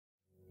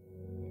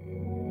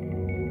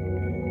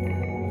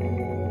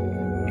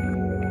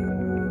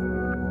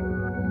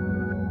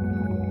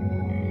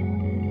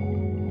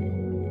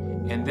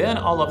And then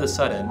all of a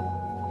sudden,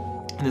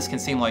 and this can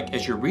seem like,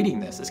 as you're reading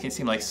this can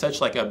seem like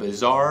such like a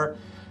bizarre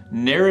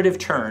narrative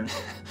turn.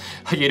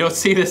 You don't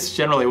see this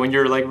generally when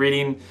you're like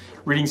reading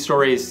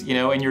stories, you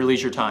know, in your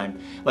leisure time.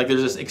 Like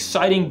there's this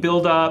exciting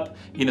build-up,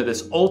 you know,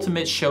 this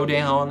ultimate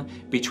showdown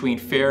between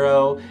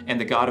Pharaoh and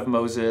the God of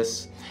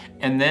Moses.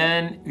 And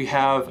then you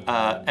have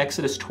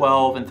Exodus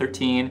 12 and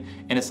 13,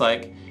 and it's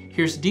like,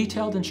 here's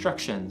detailed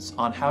instructions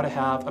on how to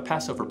have a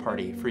Passover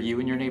party for you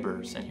and your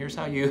neighbors, and here's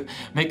how you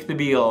make the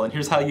meal, and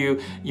here's how you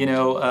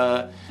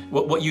know,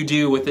 what you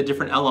do with the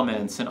different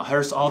elements, and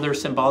here's all their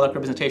symbolic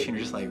representation.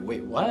 You're just like,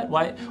 wait, what?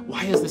 Why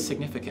is this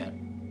significant?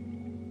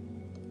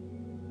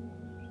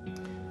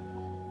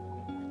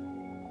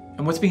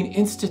 And what's being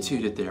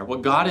instituted there,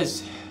 what God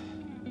is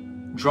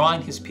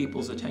drawing his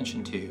people's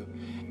attention to,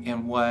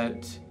 and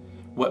what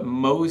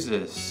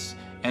Moses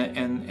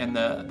and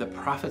the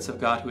prophets of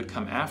God who had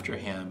come after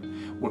him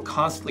were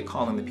constantly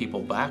calling the people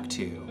back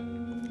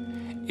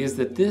to, is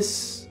that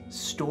this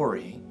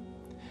story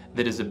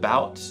that is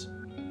about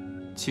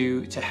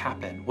to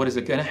happen, what is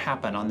going to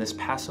happen on this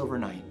Passover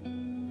night,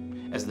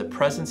 as the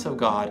presence of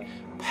God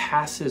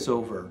passes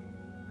over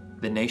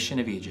the nation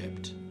of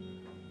Egypt,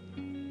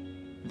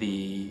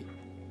 the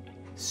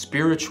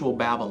spiritual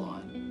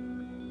Babylon,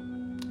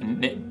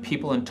 and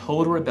people in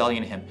total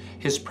rebellion to him.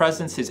 His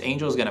presence, his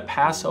angel is going to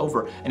pass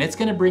over, and it's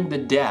going to bring the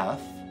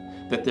death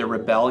that their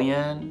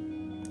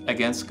rebellion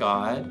against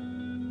God,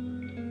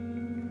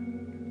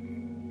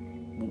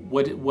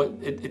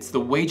 it's the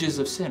wages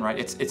of sin, right?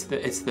 It's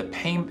the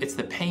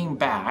paying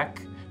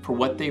back for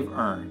what they've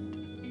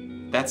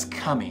earned. That's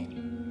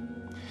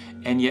coming.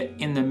 And yet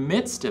in the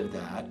midst of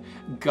that,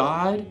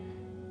 God,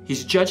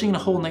 he's judging the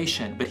whole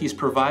nation, but he's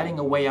providing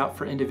a way out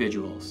for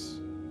individuals.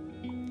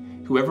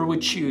 Whoever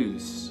would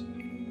choose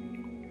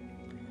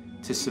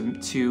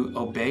to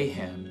obey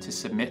him, to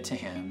submit to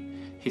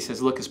him, he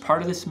says, look, as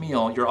part of this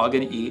meal, you're all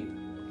going to eat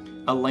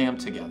a lamb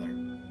together.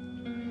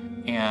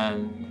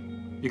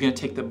 And you're going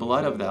to take the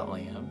blood of that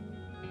lamb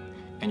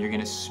and you're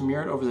going to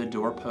smear it over the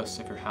doorposts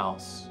of your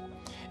house.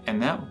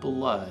 And that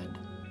blood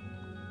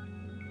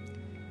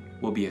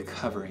will be a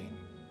covering,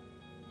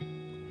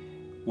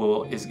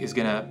 is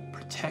going to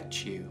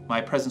protect you.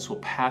 My presence will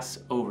pass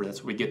over.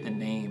 That's where we get the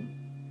name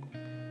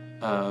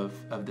of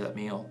that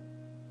meal.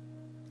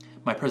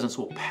 My presence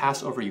will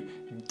pass over you.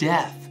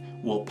 Death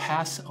will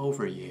pass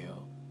over you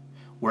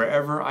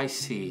wherever I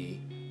see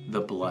the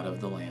blood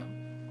of the Lamb.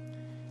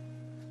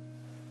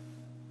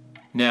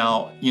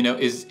 Now, you know,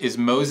 is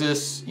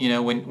Moses, you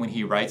know, when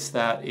he writes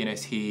that, you know,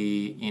 is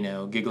he, you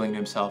know, giggling to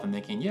himself and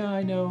thinking, yeah,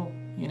 I know,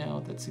 you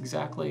know, that's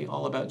exactly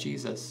all about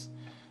Jesus.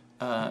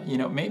 You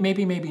know,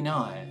 maybe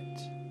not.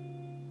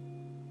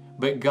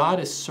 But God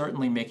is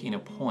certainly making a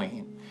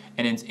point,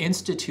 and is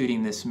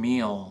instituting this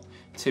meal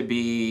to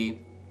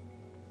be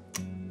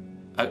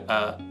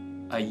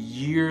a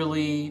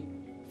yearly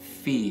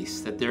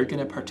feast that they're going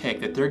to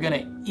partake, that they're going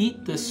to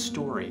eat this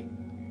story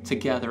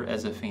together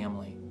as a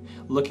family,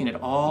 looking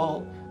at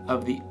all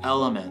of the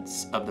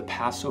elements of the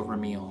Passover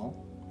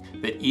meal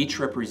that each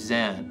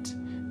represent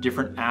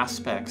different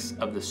aspects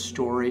of the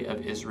story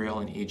of Israel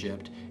and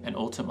Egypt, and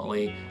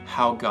ultimately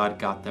how God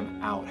got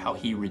them out, how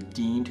he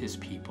redeemed his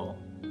people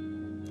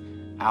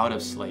out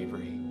of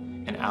slavery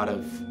and out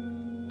of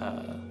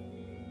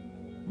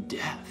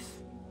death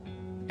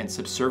and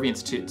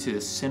subservience to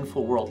the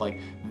sinful world. Like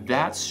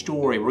that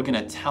story, we're going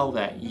to tell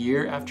that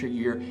year after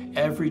year.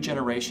 Every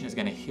generation is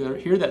going to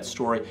hear that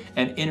story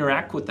and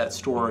interact with that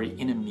story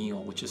in a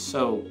meal, which is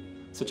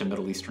such a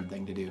Middle Eastern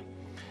thing to do.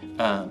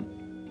 And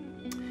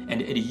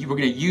we're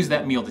going to use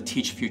that meal to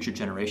teach future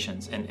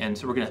generations. And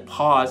so we're going to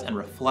pause and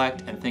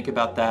reflect and think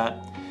about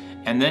that.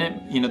 And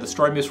then, you know, the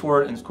story moves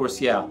forward, and of course,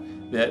 yeah,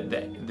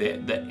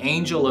 the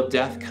angel of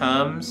death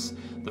comes,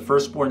 the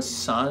firstborn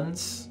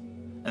sons,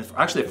 and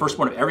actually the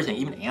firstborn of everything,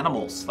 even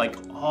animals, like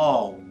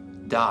all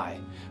die.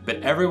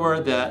 But everywhere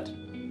that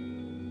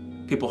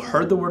people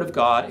heard the word of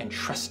God and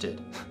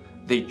trusted,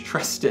 they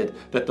trusted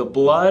that the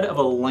blood of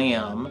a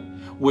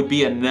lamb would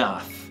be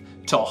enough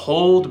to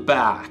hold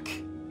back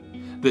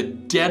the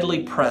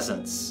deadly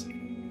presence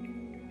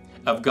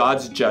of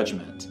God's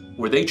judgment.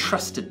 Where they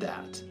trusted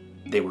that,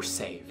 they were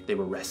saved, they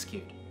were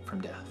rescued from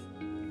death.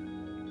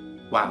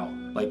 Wow,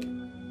 like,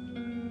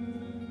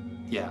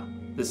 yeah,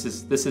 this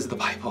is the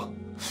Bible.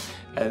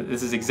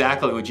 This is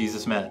exactly what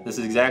Jesus meant. This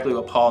is exactly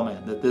what Paul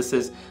meant,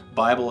 that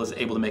Bible is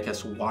able to make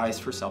us wise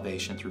for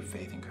salvation through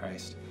faith in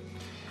Christ.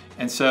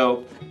 And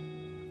so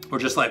we're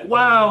just like,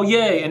 wow,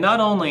 yay. And not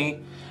only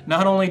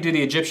do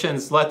the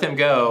Egyptians let them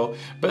go,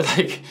 but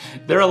like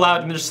they're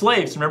allowed, and they're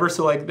slaves, remember?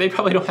 So like they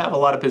probably don't have a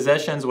lot of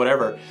possessions,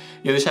 whatever.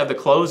 You know, they just have the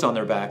clothes on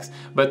their backs.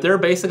 But they're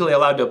basically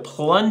allowed to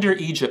plunder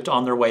Egypt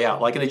on their way out.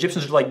 Like, and the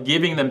Egyptians are like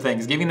giving them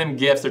things, giving them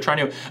gifts. They're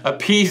trying to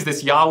appease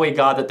this Yahweh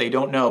God that they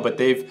don't know, but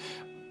they've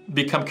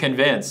become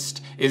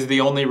convinced is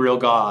the only real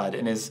God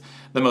and is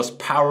the most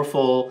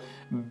powerful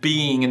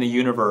being in the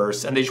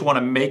universe. And they just want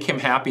to make him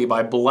happy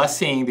by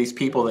blessing these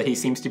people that he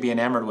seems to be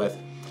enamored with.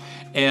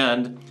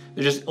 And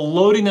they're just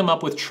loading them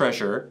up with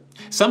treasure.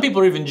 Some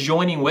people are even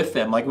joining with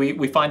them. Like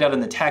we find out in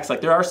the text,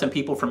 like there are some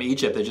people from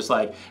Egypt that just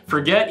like,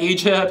 forget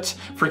Egypt,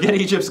 forget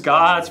Egypt's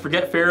gods,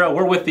 forget Pharaoh,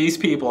 we're with these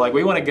people. Like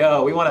we want to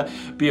go, we want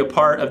to be a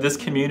part of this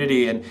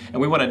community and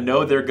we want to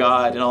know their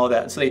God and all of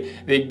that. And so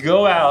they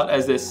go out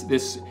as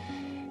this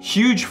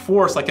huge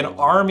force, like an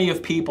army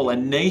of people, a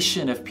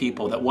nation of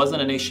people that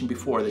wasn't a nation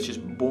before, that's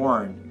just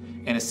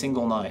born in a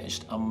single night. It's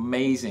just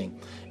amazing.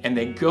 And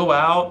they go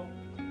out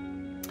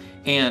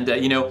and,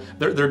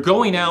 they're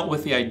going out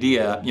with the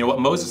idea, what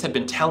Moses had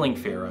been telling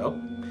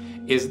Pharaoh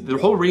is the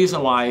whole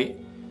reason why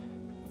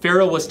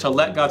Pharaoh was to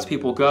let God's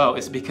people go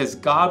is because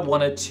God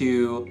wanted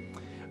to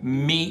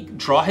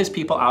draw his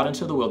people out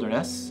into the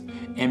wilderness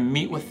and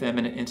meet with them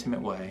in an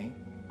intimate way.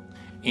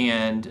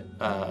 And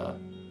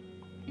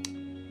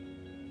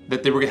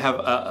that they were going to have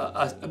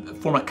a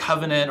form of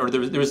covenant, or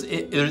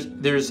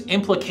there's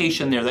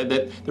implication there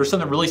that there's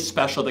something really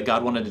special that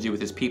God wanted to do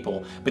with his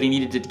people, but he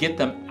needed to get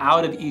them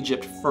out of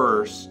Egypt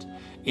first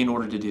in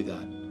order to do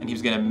that. And he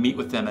was going to meet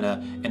with them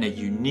in a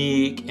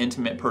unique,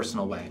 intimate,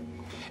 personal way.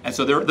 And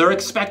so they're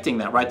expecting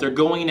that, right? They're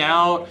going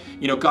out,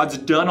 God's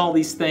done all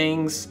these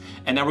things,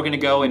 and now we're going to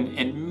go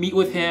and meet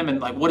with him, and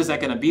like, what is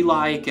that going to be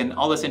like, and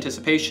all this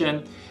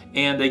anticipation.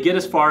 And they get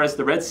as far as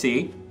the Red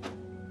Sea.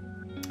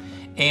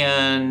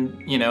 And,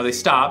 they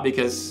stop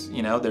because,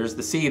 there's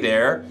the sea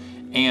there,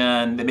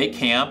 and they make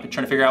camp,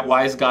 trying to figure out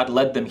why has God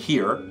led them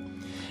here.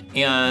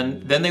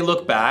 And then they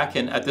look back,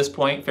 and at this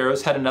point,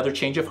 Pharaoh's had another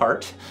change of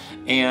heart,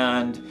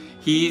 and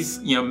he's,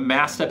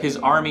 massed up his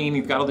army, and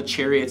he's got all the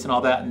chariots and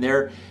all that, and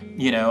they're,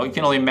 you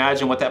can only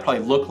imagine what that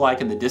probably looked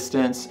like in the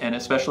distance, and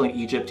especially in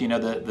Egypt,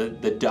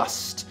 the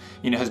dust,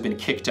 has been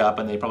kicked up,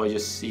 and they probably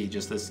just see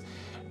just this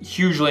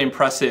hugely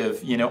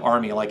impressive,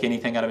 army, like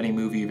anything out of any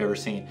movie you've ever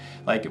seen.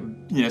 Like,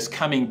 it's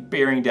coming,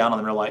 bearing down on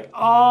them. They're like,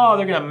 oh,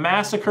 they're gonna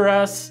massacre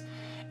us.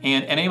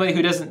 And anybody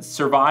who doesn't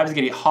survive is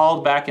gonna get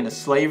hauled back into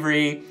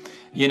slavery.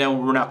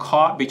 We're now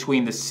caught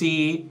between the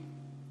sea,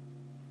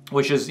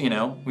 which is, we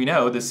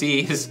know the sea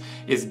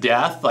is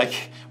death. Like,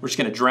 we're just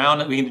gonna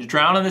drown. We can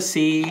drown in the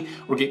sea,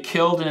 or get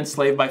killed and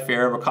enslaved by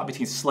Pharaoh. We're caught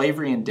between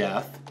slavery and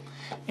death.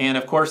 And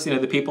of course,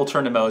 the people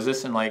turn to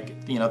Moses and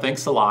like,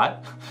 thanks a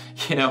lot.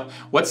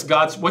 What's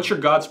your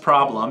God's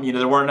problem?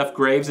 There weren't enough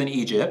graves in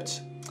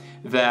Egypt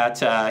that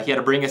he had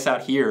to bring us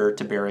out here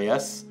to bury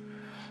us.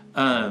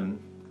 And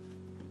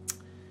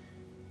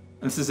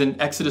this is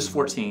in Exodus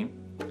 14.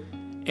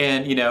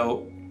 And,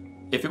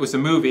 if it was a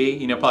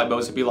movie, probably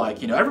Moses would be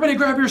like, everybody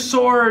grab your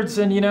swords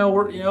and,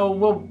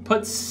 we'll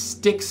put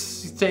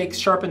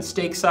sharpened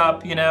stakes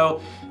up,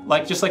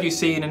 just like you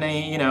see in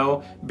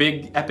any,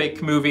 big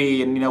epic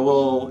movie, and,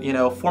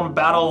 we'll, form a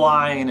battle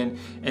line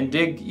and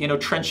dig,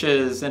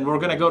 trenches, and we're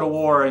gonna go to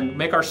war and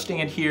make our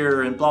stand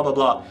here and blah, blah,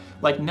 blah.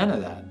 Like, none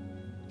of that.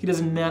 He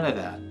does none of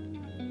that.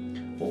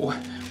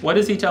 What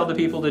does he tell the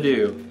people to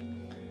do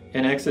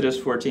in Exodus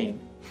 14?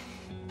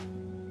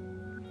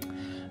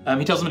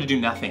 He tells them to do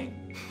nothing.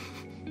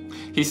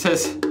 He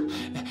says,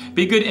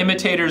 be good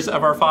imitators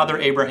of our father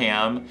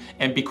Abraham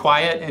and be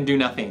quiet and do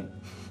nothing.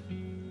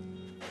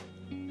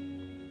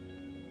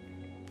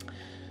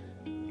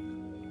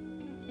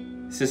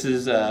 This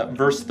is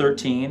verse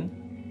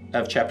 13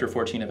 of chapter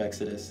 14 of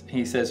Exodus.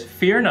 He says,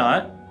 fear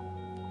not,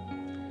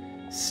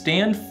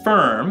 stand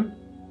firm,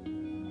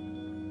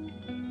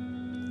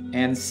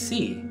 and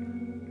see.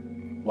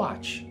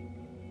 Watch.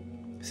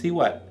 See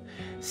what?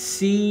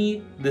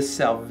 See the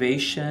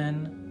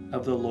salvation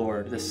of the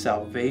Lord, the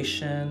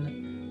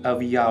salvation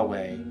of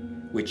Yahweh,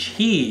 which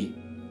he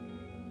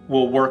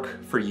will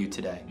work for you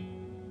today.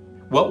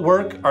 What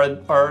work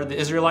are the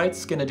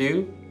Israelites going to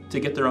do to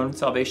get their own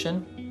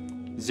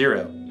salvation?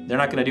 Zero. They're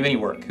not going to do any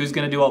work. Who's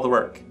going to do all the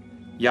work?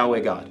 Yahweh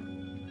God.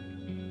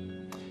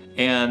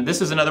 And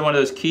this is another one of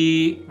those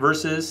key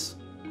verses.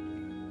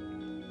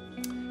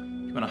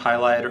 You want to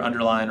highlight or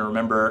underline or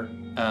remember,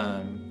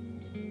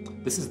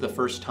 this is the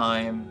first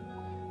time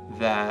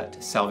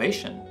that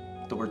salvation,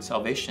 the word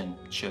salvation,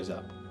 shows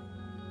up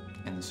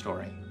in the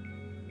story.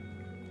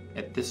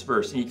 At this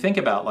verse, and you think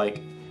about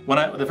like,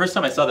 the first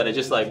time I saw that, it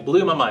just like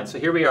blew my mind. So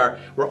here we are,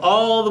 we're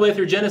all the way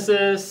through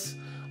Genesis,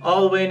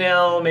 all the way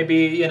now,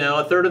 maybe,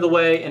 a third of the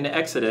way into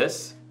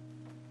Exodus.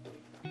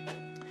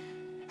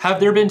 Have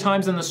there been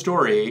times in the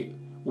story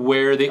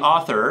where the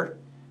author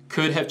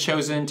could have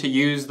chosen to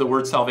use the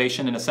word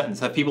salvation in a sentence?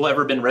 Have people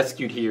ever been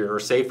rescued here or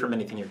saved from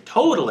anything here?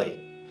 Totally.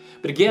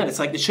 But again, it's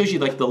like, it shows you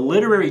like the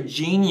literary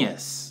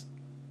genius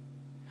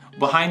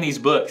behind these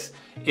books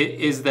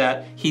is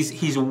that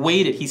he's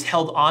waited, he's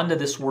held on to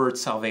this word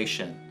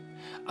salvation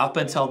up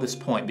until this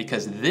point,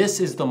 because this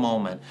is the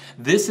moment,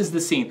 this is the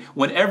scene.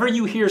 Whenever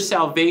you hear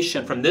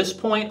salvation from this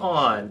point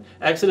on,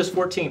 Exodus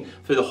 14,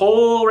 through the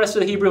whole rest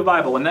of the Hebrew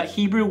Bible, when that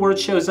Hebrew word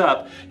shows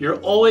up, you're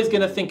always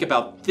going to think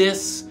about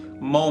this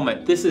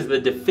moment. This is the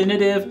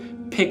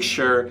definitive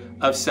picture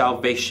of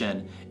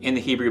salvation in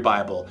the Hebrew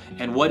Bible.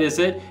 And what is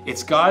it?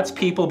 It's God's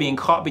people being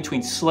caught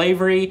between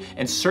slavery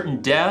and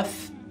certain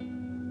death.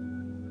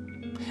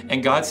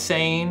 And God's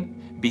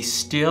saying, be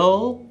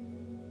still,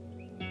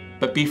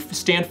 but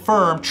stand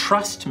firm,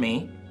 trust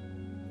me,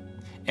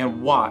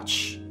 and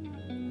watch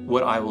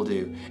what I will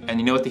do. And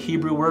you know what the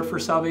Hebrew word for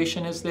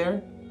salvation is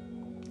there?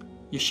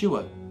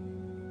 Yeshua.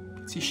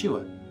 It's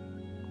Yeshua.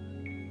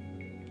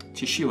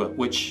 It's Yeshua,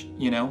 which,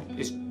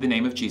 is the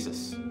name of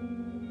Jesus.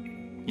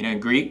 In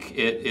Greek,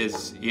 it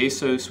is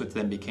Jesus, which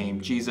then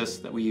became Jesus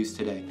that we use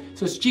today.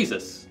 So it's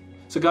Jesus.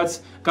 So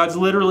God's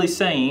literally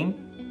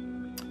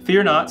saying,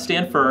 fear not,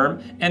 stand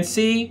firm, and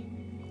see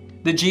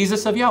the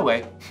Jesus of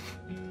Yahweh.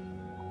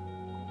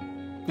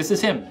 This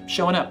is him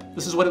showing up.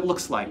 This is what it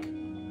looks like.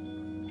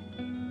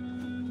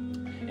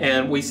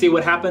 And we see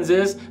what happens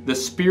is the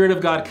Spirit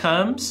of God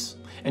comes,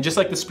 and just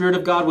like the Spirit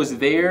of God was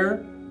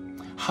there,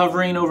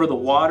 hovering over the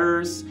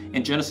waters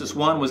in Genesis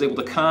 1, was able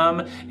to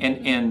come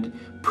and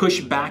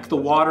push back the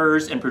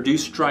waters and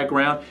produce dry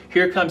ground.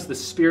 Here comes the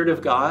Spirit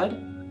of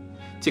God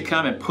to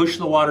come and push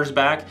the waters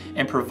back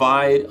and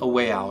provide a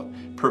way out,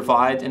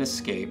 provide an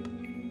escape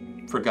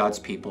for God's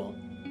people,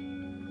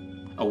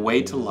 a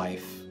way to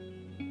life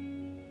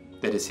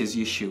that is his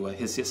Yeshua,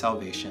 his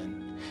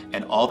salvation.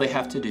 And all they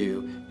have to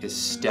do is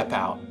step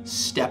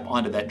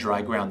onto that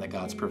dry ground that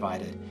God's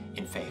provided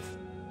in faith,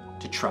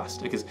 to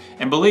trust.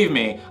 And believe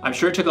me, I'm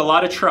sure it took a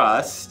lot of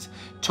trust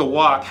to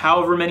walk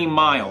however many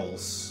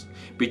miles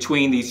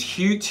between these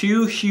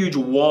two huge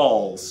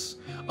walls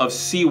of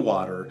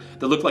seawater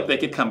that looked like they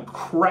could come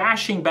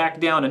crashing back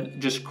down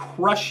and just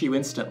crush you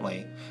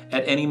instantly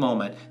at any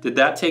moment. Did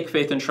that take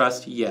faith and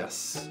trust?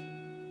 Yes.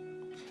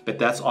 But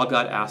that's all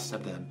God asked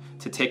of them,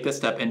 to take this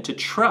step and to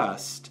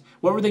trust.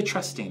 What were they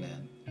trusting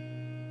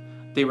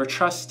in? They were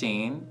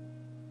trusting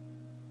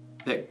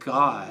that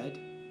God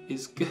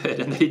is good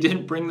and that he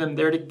didn't bring them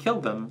there to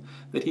kill them,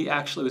 that he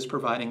actually was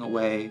providing a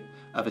way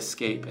of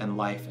escape and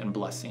life and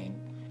blessing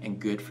and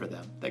good for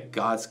them, that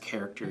God's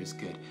character is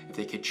good. If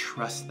they could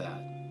trust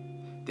that,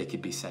 they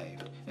could be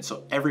saved. And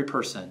so every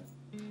person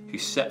who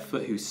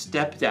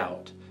stepped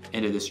out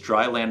into this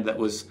dry land that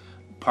was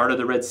part of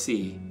the Red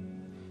Sea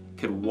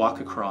could walk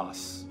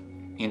across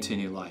into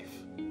new life.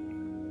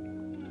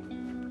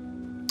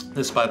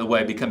 This, by the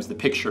way, becomes the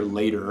picture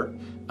later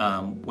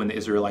when the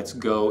Israelites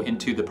go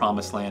into the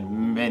Promised Land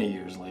many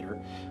years later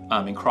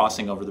and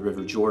crossing over the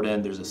River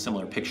Jordan. There's a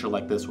similar picture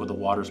like this where the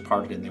waters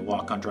parted and they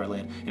walk on dry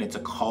land, and it's a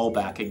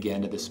callback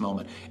again to this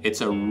moment.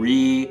 It's a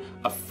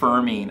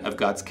reaffirming of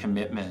God's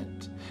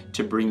commitment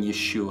to bring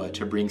Yeshua,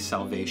 to bring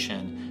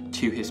salvation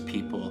to his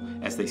people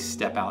as they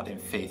step out in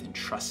faith and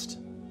trust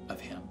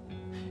of him.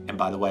 And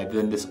by the way,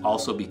 then this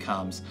also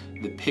becomes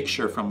the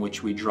picture from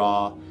which we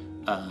draw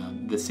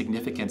the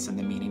significance and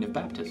the meaning of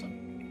baptism.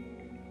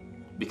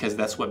 Because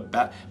that's what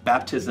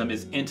baptism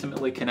is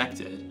intimately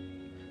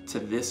connected to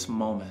this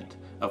moment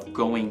of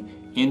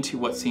going into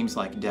what seems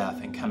like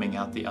death and coming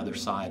out the other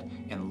side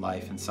in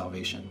life and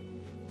salvation.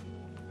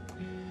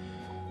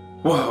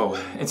 Whoa,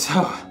 and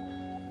so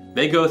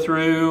they go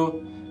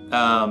through,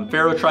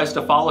 Pharaoh tries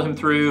to follow him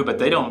through, but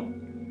they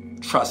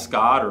don't trust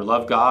God or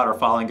love God or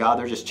following God.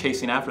 They're just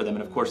chasing after them,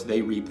 and of course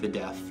they reap the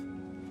death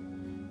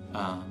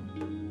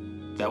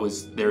that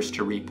was theirs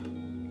to reap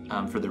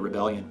for the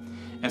rebellion.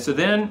 And so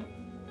then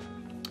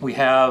we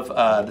have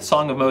the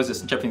Song of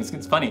Moses in chapter 15.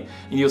 It's funny,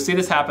 and you'll see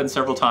this happen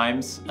several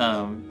times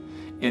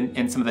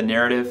in some of the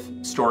narrative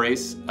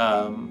stories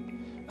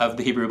of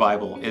the Hebrew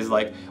Bible. Is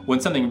like when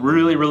something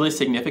really, really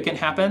significant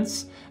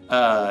happens,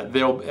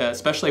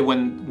 especially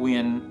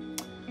when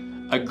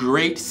a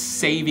great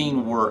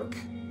saving work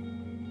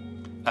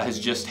has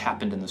just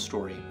happened in the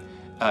story.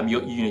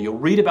 You'll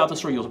read about the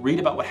story, you'll read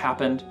about what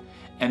happened,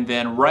 and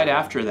then right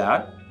after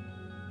that,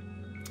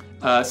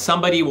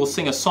 somebody will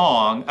sing a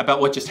song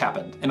about what just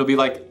happened. And it'll be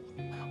like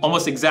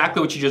almost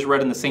exactly what you just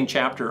read in the same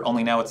chapter,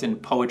 only now it's in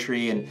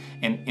poetry and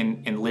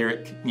in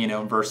lyric,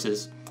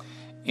 verses.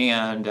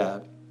 And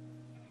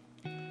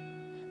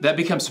that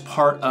becomes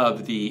part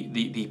of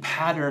the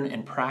pattern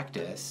and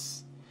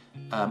practice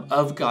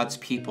of God's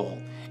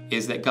people,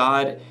 is that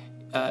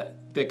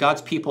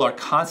God's people are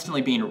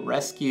constantly being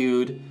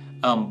rescued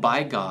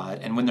by God,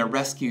 and when they're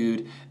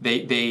rescued,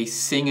 they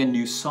sing a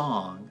new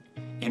song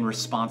in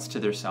response to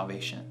their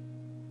salvation.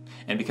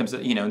 And it becomes,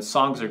 and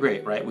songs are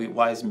great, right?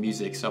 Why is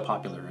music so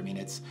popular? I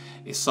mean,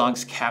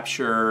 songs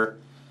capture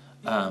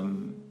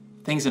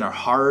things in our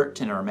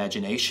heart and our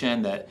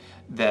imagination that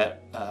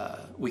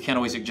we can't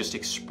always just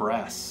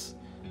express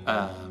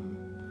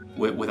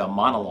with a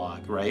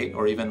monologue, right?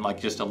 Or even like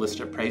just a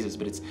list of praises,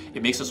 but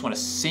it makes us want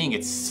to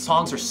sing.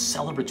 Songs are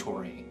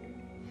celebratory.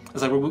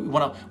 It's like we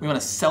want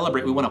to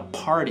celebrate, we want to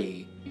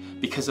party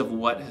because of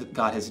what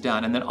God has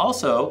done. And then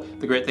also,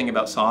 the great thing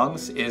about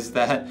songs is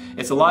that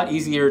it's a lot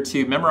easier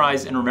to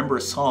memorize and remember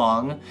a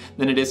song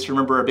than it is to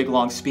remember a big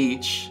long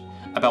speech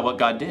about what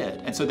God did.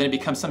 And so then it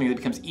becomes something that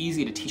becomes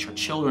easy to teach our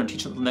children,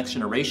 teach the next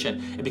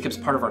generation. It becomes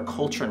part of our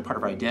culture and part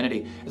of our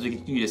identity as we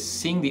continue to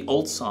sing the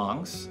old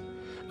songs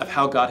of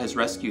how God has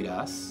rescued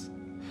us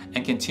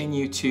and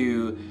continue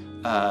to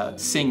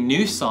sing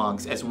new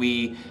songs as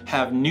we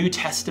have new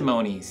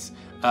testimonies,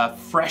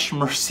 fresh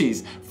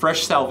mercies,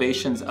 fresh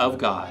salvations of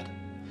God,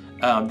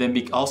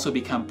 then also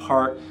become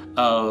part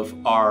of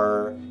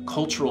our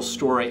cultural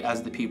story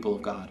as the people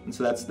of God. And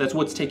so that's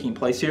what's taking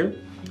place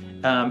here.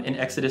 in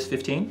Exodus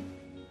 15.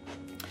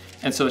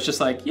 And so it's just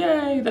like,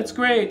 yay, that's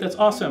great, that's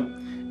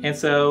awesome. And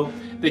so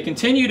they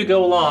continue to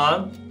go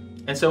along.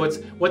 And so it's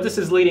what this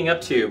is leading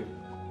up to,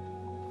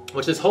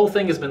 which this whole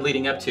thing has been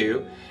leading up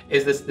to,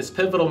 is this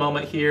pivotal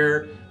moment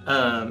here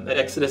at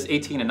Exodus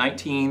 18 and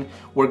 19,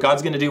 where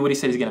God's going to do what he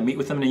said. He's going to meet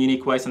with them in a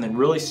unique way. Something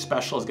really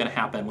special is going to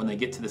happen when they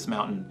get to this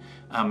mountain,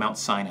 Mount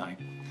Sinai.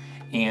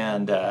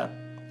 And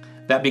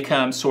that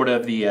becomes sort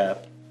of the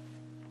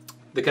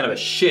kind of a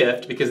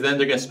shift, because then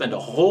they're going to spend a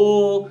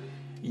whole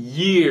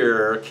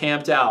year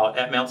camped out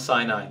at Mount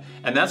Sinai.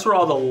 And that's where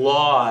all the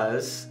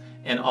laws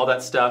and all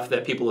that stuff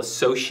that people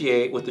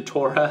associate with the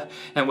Torah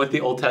and with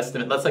the Old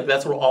Testament,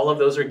 that's where all of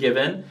those are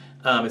given.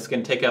 It's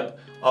going to take up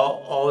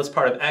all this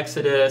part of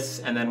Exodus,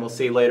 and then we'll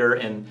see later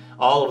in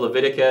all of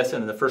Leviticus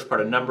and in the first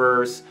part of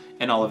Numbers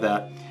and all of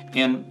that.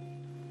 And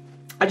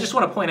I just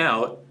want to point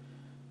out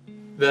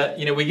that,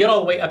 you know, we get all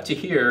the way up to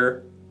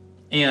here,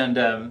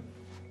 and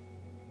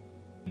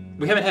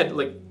we haven't had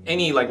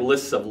any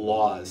lists of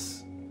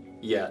laws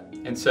yet.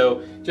 And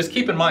so just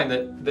keep in mind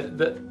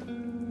that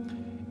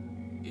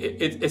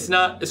it's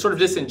sort of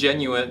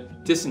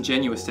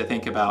disingenuous to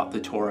think about the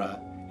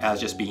Torah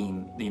as just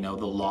being, the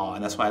law.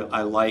 And that's why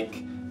I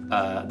like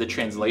the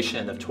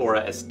translation of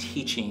Torah as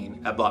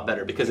teaching a lot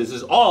better, because this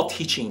is all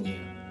teaching you.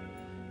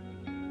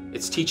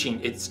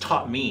 It's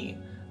taught me,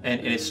 and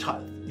it's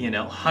taught,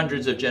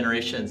 hundreds of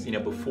generations,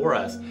 before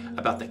us,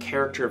 about the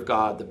character of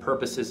God, the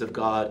purposes of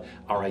God,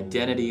 our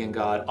identity in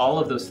God, all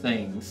of those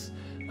things.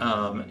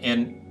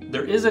 And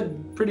there is a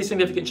pretty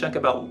significant chunk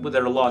about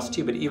that are lost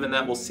too, but even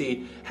that we'll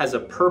see has a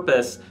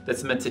purpose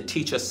that's meant to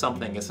teach us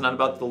something. It's not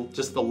about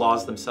just the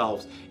laws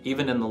themselves.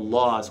 Even in the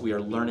laws, we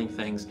are learning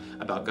things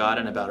about God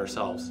and about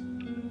ourselves.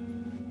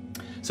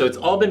 So it's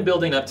all been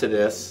building up to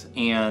this,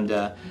 and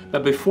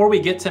but before we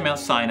get to Mount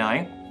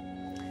Sinai,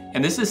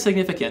 and this is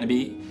significant, and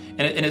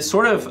it's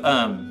sort of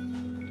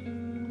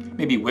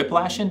maybe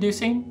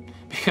whiplash-inducing,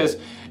 because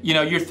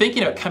you're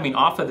thinking of coming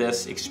off of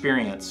this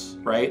experience,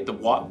 right?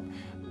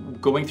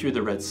 Going through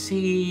the Red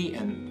Sea,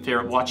 and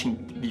they're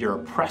watching your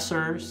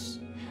oppressors,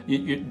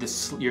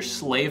 your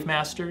slave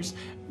masters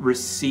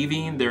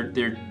receiving their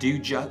due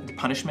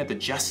punishment, the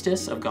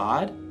justice of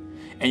God,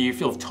 and you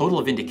feel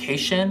total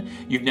vindication.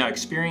 You've now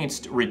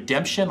experienced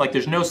redemption.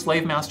 There's no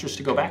slave masters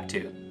to go back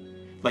to.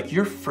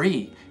 You're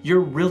free. You're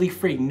really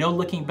free. No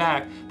looking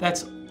back.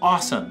 That's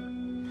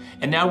awesome.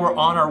 And now we're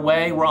on our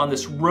way. We're on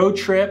this road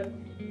trip.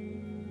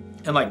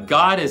 And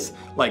God is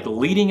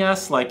leading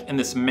us in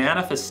this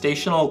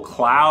manifestational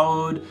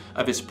cloud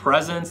of his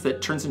presence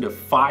that turns into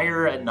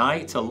fire at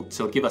night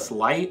to give us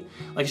light.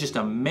 It's just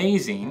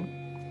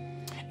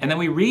amazing. And then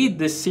we read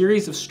this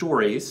series of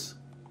stories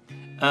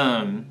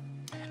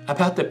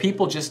about the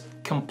people just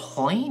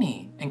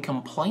complaining and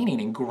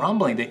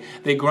grumbling.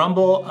 They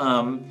grumble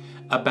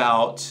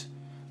about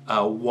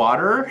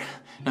water,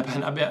 not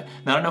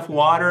enough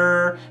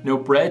water, no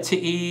bread to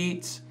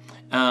eat,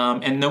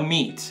 and no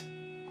meat.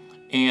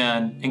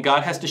 And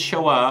God has to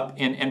show up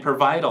and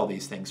provide all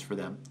these things for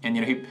them.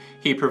 And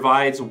he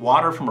provides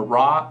water from a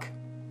rock,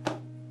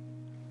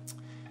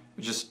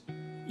 just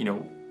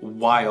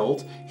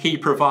wild. He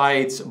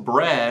provides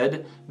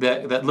bread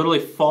that literally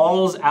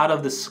falls out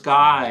of the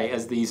sky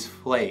as these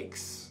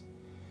flakes.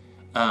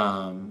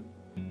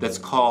 That's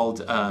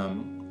called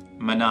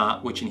manna,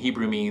 which in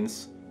Hebrew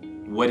means,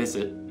 what is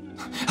it?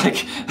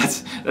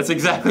 That's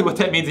exactly what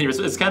that means.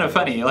 It's kind of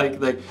funny.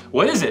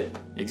 What is it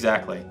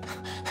exactly?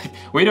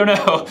 We don't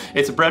know.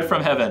 It's bread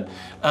from heaven.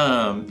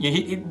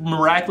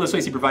 Miraculous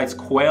ways he provides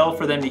quail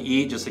for them to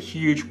eat, just a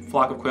huge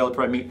flock of quail to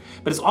provide meat.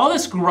 But it's all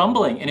this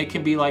grumbling, and it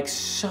can be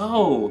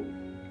so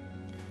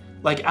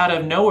out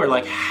of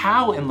nowhere.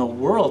 How in the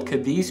world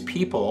could these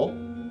people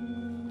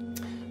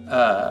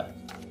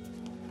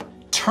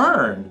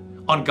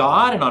turn on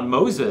God and on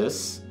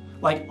Moses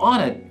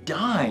on a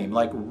dime?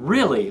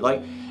 Really?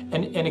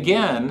 And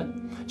again,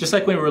 just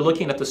like when we were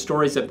looking at the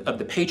stories of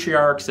the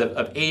patriarchs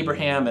of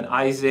Abraham and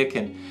Isaac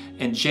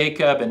and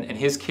Jacob and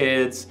his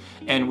kids,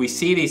 and we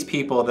see these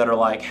people that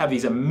are have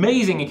these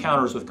amazing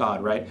encounters with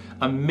God, right?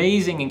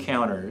 Amazing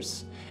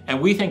encounters. And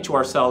we think to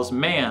ourselves,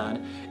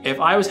 man, if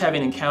I was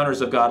having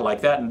encounters of God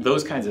like that, and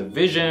those kinds of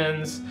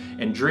visions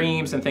and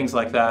dreams and things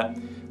like that,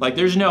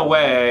 there's no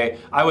way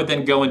I would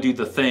then go and do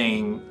the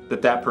thing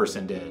that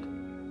person did.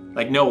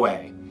 No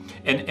way.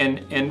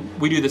 And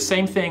we do the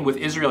same thing with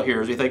Israel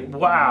here, is we think,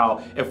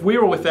 wow, if we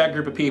were with that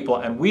group of people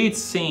and we'd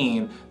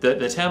seen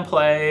the 10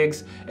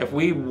 plagues, if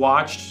we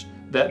watched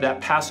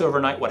that Passover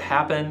night, what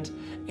happened,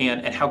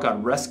 and how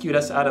God rescued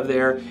us out of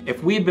there,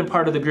 if we'd been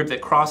part of the group that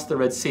crossed the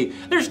Red Sea,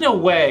 there's no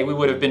way we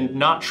would have been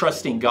not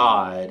trusting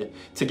God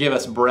to give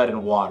us bread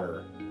and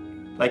water.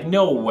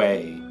 No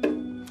way.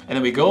 And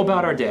then we go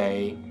about our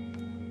day,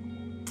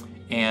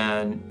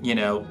 and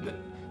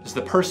there's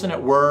the person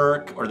at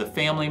work or the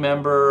family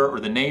member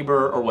or the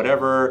neighbor or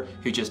whatever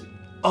who just,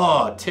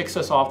 ticks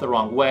us off the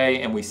wrong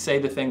way, and we say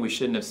the thing we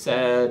shouldn't have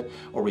said,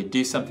 or we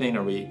do something,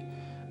 or we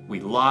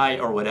lie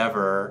or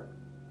whatever.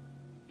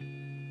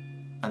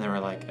 And then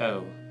we're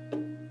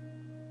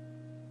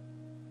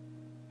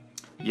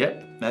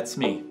Yep, that's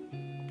me.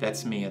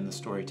 That's me in the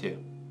story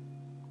too.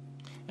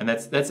 And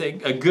that's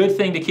a good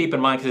thing to keep in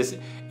mind, because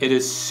it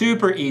is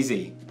super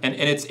easy, and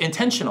it's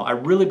intentional. I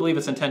really believe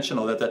it's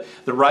intentional that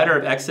the writer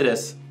of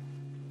Exodus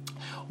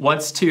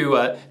wants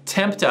to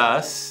tempt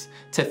us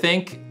to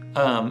think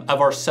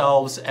of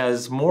ourselves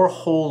as more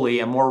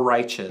holy and more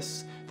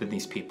righteous than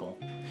these people.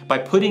 By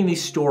putting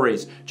these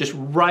stories just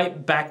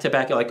right back to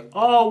back, like,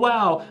 oh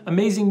wow,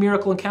 amazing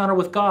miracle encounter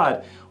with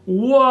God.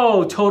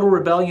 Whoa, total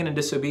rebellion and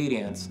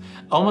disobedience.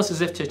 Almost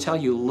as if to tell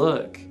you,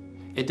 look,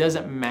 it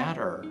doesn't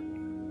matter.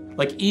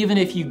 Like, even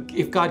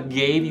if God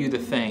gave you the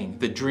thing,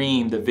 the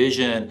dream, the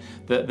vision,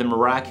 the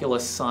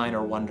miraculous sign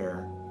or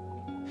wonder,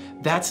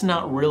 that's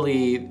not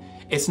really,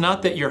 it's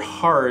not that your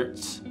heart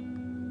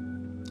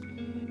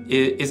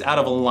is out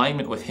of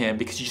alignment with Him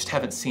because you just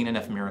haven't seen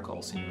enough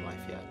miracles in your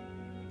life yet.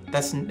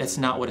 That's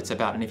not what it's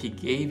about. And if He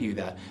gave you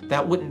that,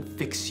 that wouldn't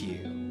fix you.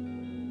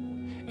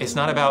 It's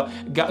not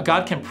about,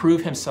 God can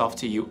prove Himself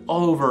to you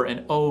over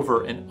and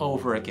over and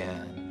over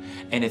again,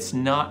 and it's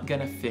not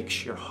gonna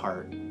fix your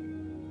heart.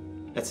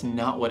 That's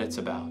not what it's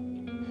about.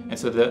 And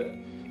so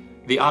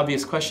the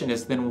obvious question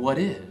is, then what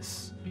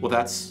is? Well,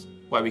 that's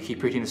why we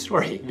keep reading the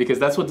story, because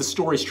that's what the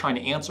story is trying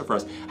to answer for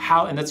us.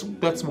 How, and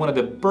that's one of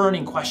the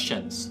burning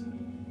questions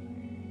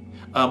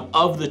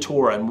of the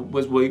Torah. And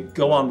as we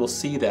go on, we'll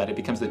see that it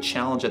becomes the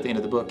challenge at the end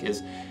of the book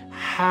is,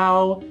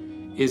 how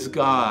is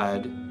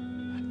God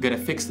going to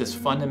fix this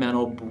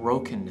fundamental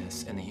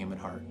brokenness in the human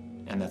heart?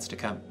 And that's to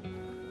come.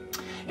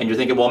 And you're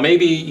thinking, well,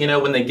 maybe,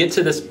 when they get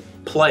to this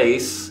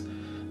place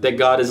that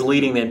God is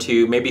leading them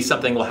to, maybe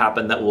something will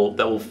happen that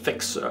will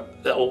fix them,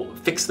 that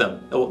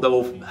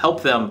will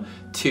help them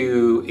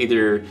to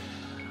either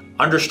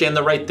understand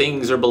the right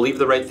things or believe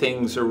the right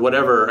things or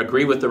whatever,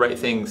 agree with the right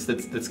things.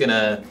 That's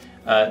gonna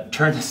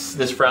turn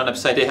this frown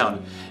upside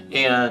down.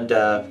 And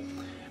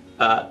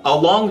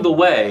along the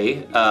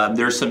way,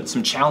 there's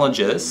some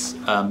challenges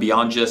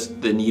beyond just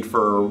the need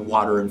for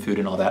water and food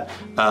and all that.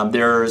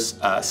 There's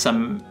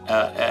some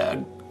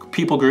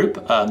people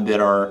group that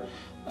are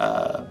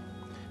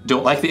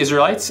don't like the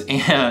Israelites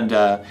and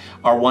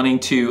are wanting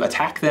to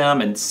attack them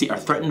and are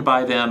threatened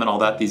by them and all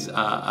that, these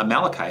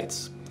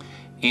Amalekites.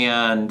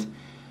 And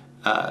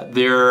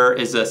there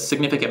is a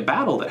significant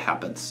battle that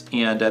happens.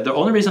 And the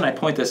only reason I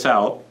point this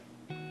out,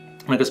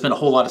 I'm not gonna spend a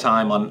whole lot of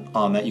time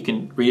on that. You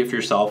can read it for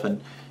yourself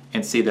and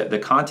see the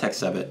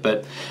context of it.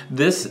 But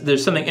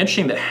there's something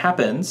interesting that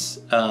happens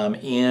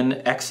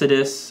in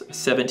Exodus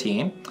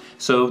 17.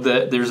 So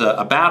there's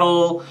a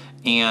battle,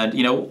 and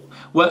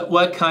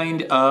what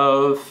kind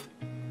of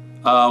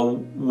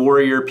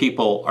warrior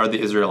people are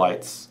the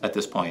Israelites at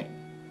this point?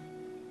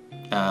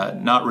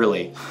 Not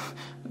really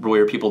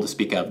warrior people to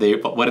speak of.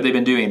 What have they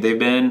been doing? They've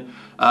been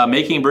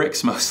making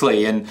bricks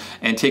mostly and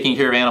taking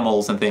care of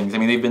animals and things. I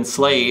mean, they've been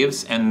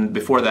slaves, and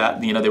before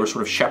that, they were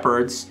sort of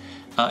shepherds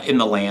in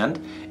the land.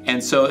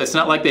 And so it's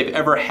not like they've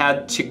ever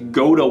had to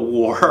go to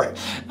war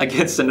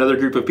against another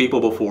group of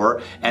people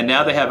before. And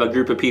now they have a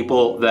group of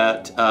people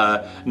that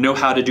know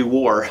how to do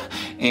war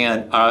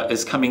and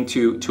is coming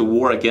to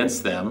war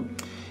against them.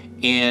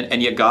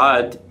 And yet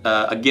God,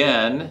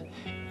 again,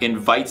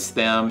 invites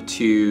them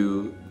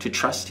to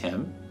trust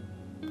Him,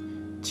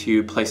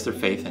 to place their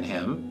faith in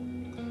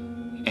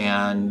Him,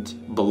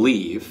 and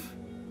believe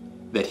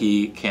that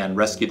He can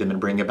rescue them and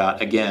bring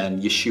about,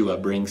 again,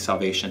 Yeshua, bring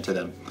salvation to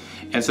them.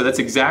 And so that's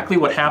exactly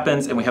what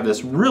happens, and we have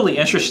this really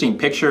interesting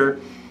picture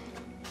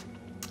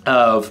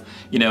of,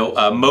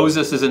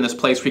 Moses is in this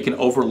place where he can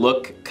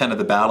overlook kind of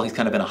the battle. He's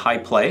kind of in a high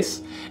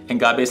place, and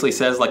God basically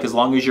says, like, as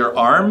long as your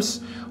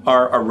arms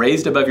are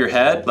raised above your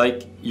head,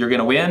 like, you're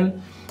gonna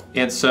win.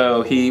 And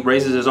so he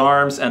raises his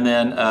arms, and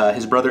then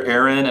his brother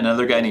Aaron and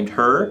another guy named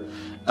Hur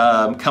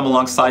come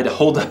alongside to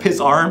hold up his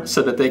arm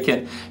so that they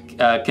can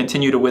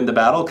continue to win the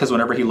battle, because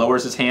whenever he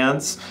lowers his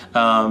hands,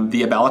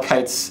 the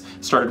Amalekites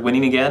started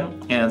winning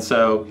again. And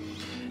so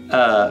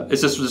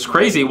it's just this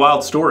crazy,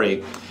 wild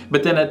story.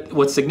 But then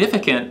what's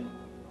significant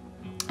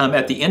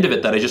at the end of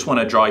it that I just want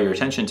to draw your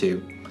attention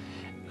to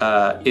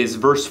is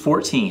verse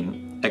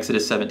 14,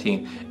 Exodus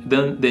 17.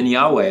 Then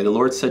Yahweh, the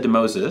Lord, said to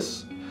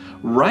Moses,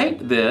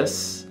 "Write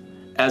this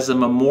as a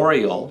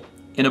memorial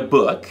in a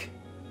book,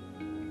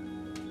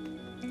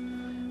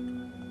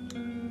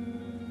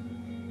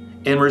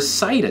 and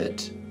recite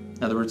it,"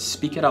 in other words,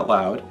 speak it out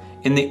loud,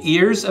 "in the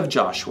ears of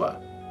Joshua,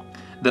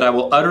 that I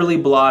will utterly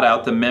blot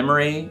out the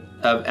memory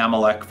of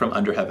Amalek from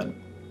under heaven."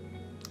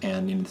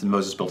 And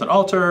Moses built an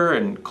altar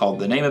and called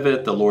the name of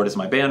it, "The Lord is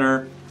my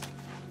banner."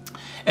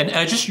 And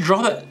I just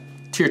draw that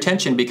to your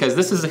attention because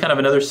this is kind of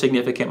another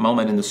significant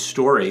moment in the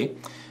story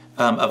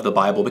of the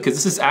Bible, because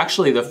this is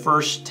actually the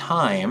first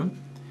time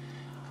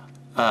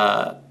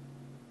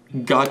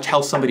God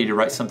tells somebody to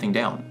write something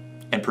down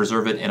and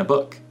preserve it in a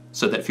book,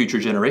 so that future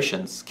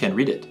generations can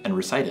read it and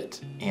recite it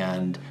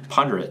and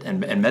ponder it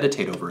and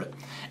meditate over it.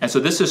 And so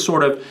this is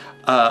sort of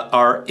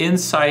our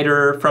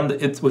insider from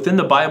within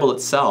the Bible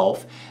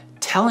itself,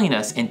 telling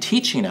us and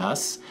teaching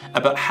us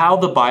about how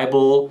the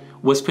Bible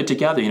was put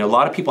together. A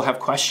lot of people have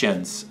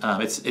questions.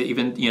 It's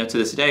even to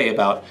this day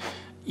about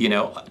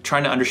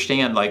trying to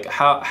understand like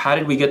how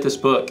did we get this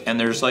book? And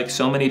there's like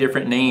so many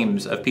different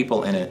names of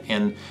people in it.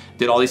 And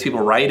did all these people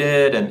write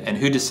it? And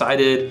who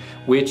decided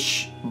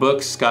which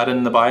books got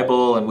in the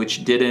Bible and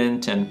which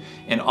didn't?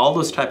 And all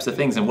those types of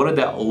things. And what did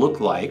that look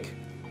like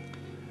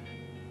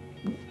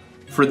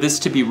for this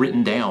to be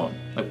written down?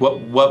 Like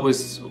what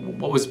was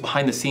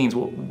behind the scenes?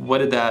 What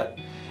did that,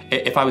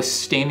 if I was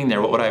standing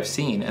there, what would I have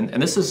seen?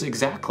 And this is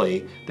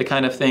exactly the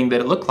kind of thing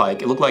that it looked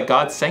like. It looked like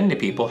God saying to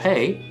people,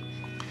 hey,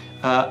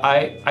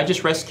 I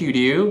just rescued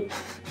you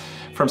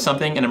from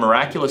something in a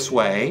miraculous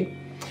way,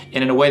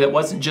 and in a way that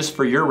wasn't just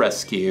for your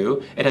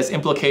rescue. It has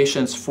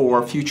implications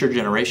for future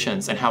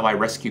generations and how I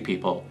rescue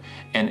people,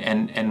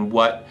 and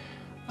what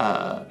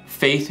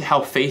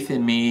how faith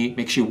in me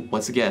makes you,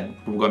 once again,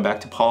 we're going back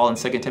to Paul in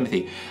 2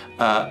 Timothy,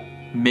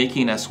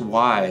 making us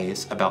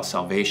wise about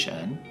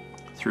salvation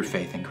through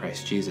faith in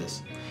Christ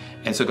Jesus.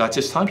 And so God's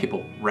just telling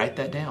people, write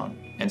that down.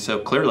 And so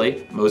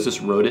clearly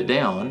Moses wrote it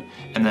down,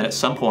 and then at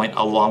some point,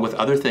 along with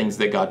other things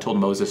that God told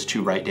Moses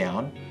to write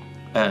down,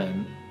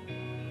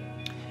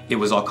 it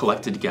was all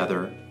collected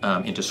together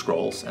into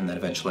scrolls, and then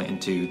eventually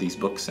into these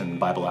books and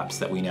Bible apps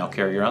that we now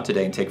carry around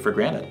today and take for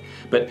granted.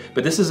 But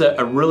this is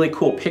a really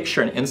cool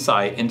picture and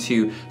insight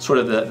into sort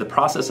of the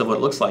process of what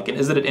it looks like. And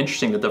isn't it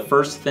interesting that the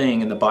first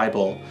thing in the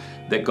Bible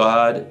that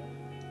God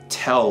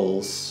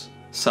tells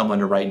someone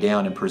to write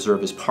down and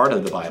preserve as part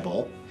of the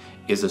Bible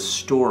is a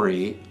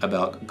story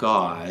about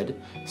God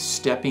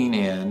stepping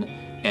in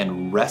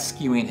and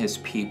rescuing his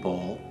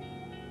people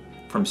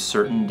from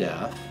certain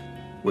death,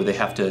 where they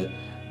have to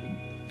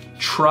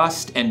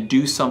trust and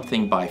do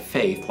something by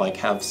faith, like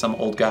have some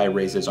old guy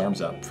raise his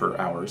arms up for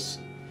hours.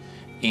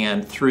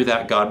 And through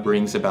that, God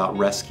brings about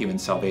rescue and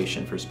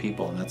salvation for his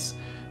people. And that's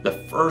the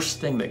first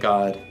thing that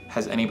God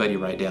has anybody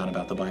write down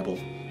about the Bible.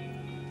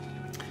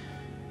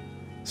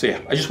 So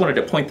yeah, I just wanted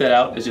to point that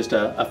out as just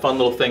a fun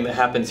little thing that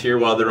happens here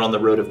while they're on the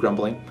road of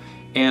grumbling.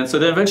 And so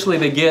then eventually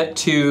they get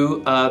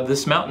to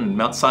this mountain,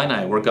 Mount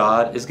Sinai, where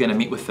God is going to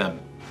meet with them.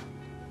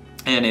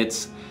 And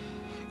it's,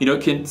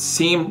 it can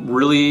seem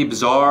really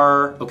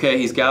bizarre. Okay,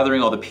 he's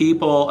gathering all the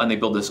people, and they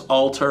build this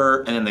altar,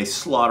 and then they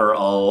slaughter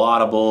a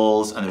lot of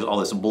bulls, and there's all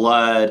this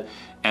blood,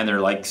 and they're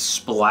like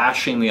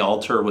splashing the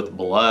altar with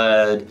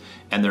blood,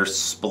 and they're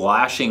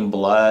splashing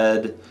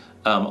blood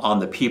on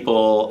the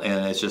people,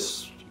 and it's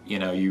just,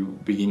 you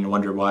begin to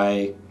wonder,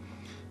 why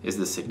is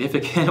this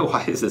significant?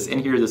 Why is this in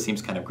here? This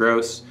seems kind of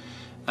gross.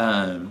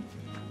 But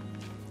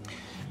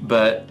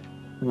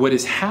what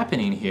is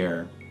happening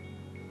here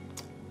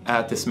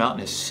at this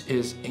mountain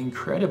is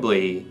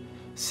incredibly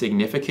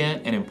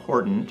significant and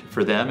important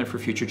for them and for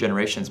future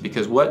generations,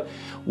 because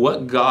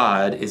what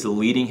God is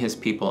leading his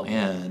people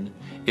in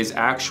is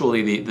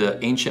actually the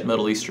ancient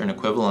Middle Eastern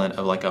equivalent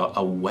of like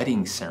a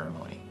wedding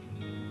ceremony.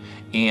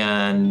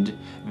 And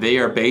they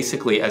are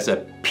basically, as a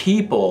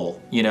people,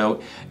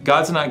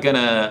 God's not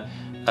gonna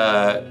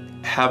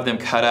have them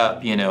cut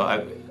up,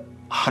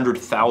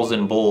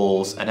 100,000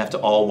 bulls and have to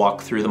all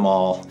walk through them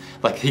all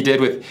like he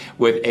did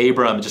with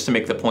Abram, just to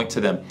make the point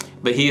to them.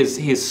 But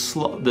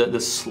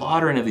the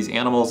slaughtering of these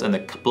animals and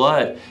the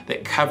blood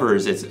that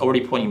covers, it's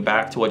already pointing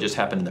back to what just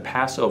happened in the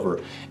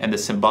Passover, and the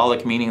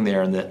symbolic meaning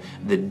there, and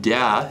the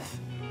death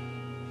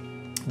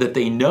that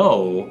they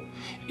know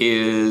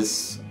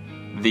is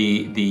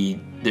the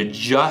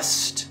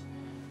just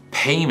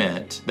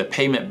payment, the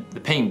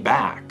paying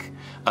back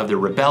of their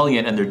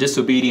rebellion and their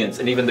disobedience,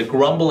 and even the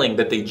grumbling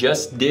that they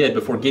just did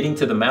before getting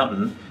to the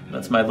mountain.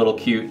 That's my little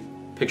cute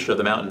picture of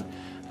the mountain.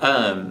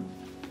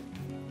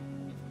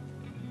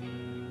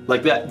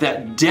 Like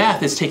that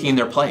death is taking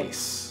their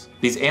place.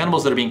 These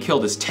animals that are being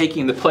killed is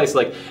taking the place.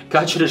 Like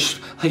God should have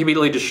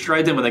immediately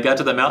destroyed them when they got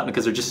to the mountain,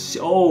 because they're just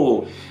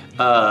so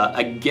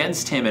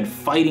against him and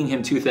fighting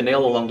him tooth and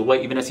nail along the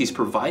way, even as he's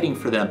providing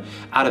for them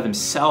out of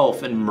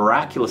himself and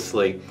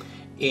miraculously.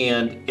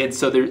 And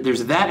so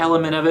there's that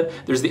element of it.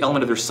 There's the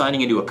element of they're signing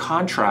into a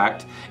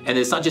contract, and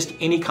it's not just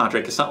any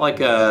contract. It's not like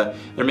they're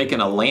making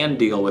a land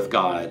deal with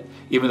God,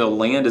 even though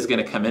land is going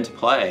to come into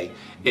play.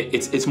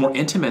 It's more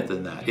intimate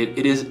than that.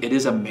 It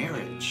is a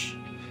marriage.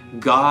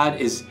 God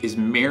is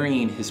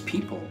marrying his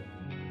people.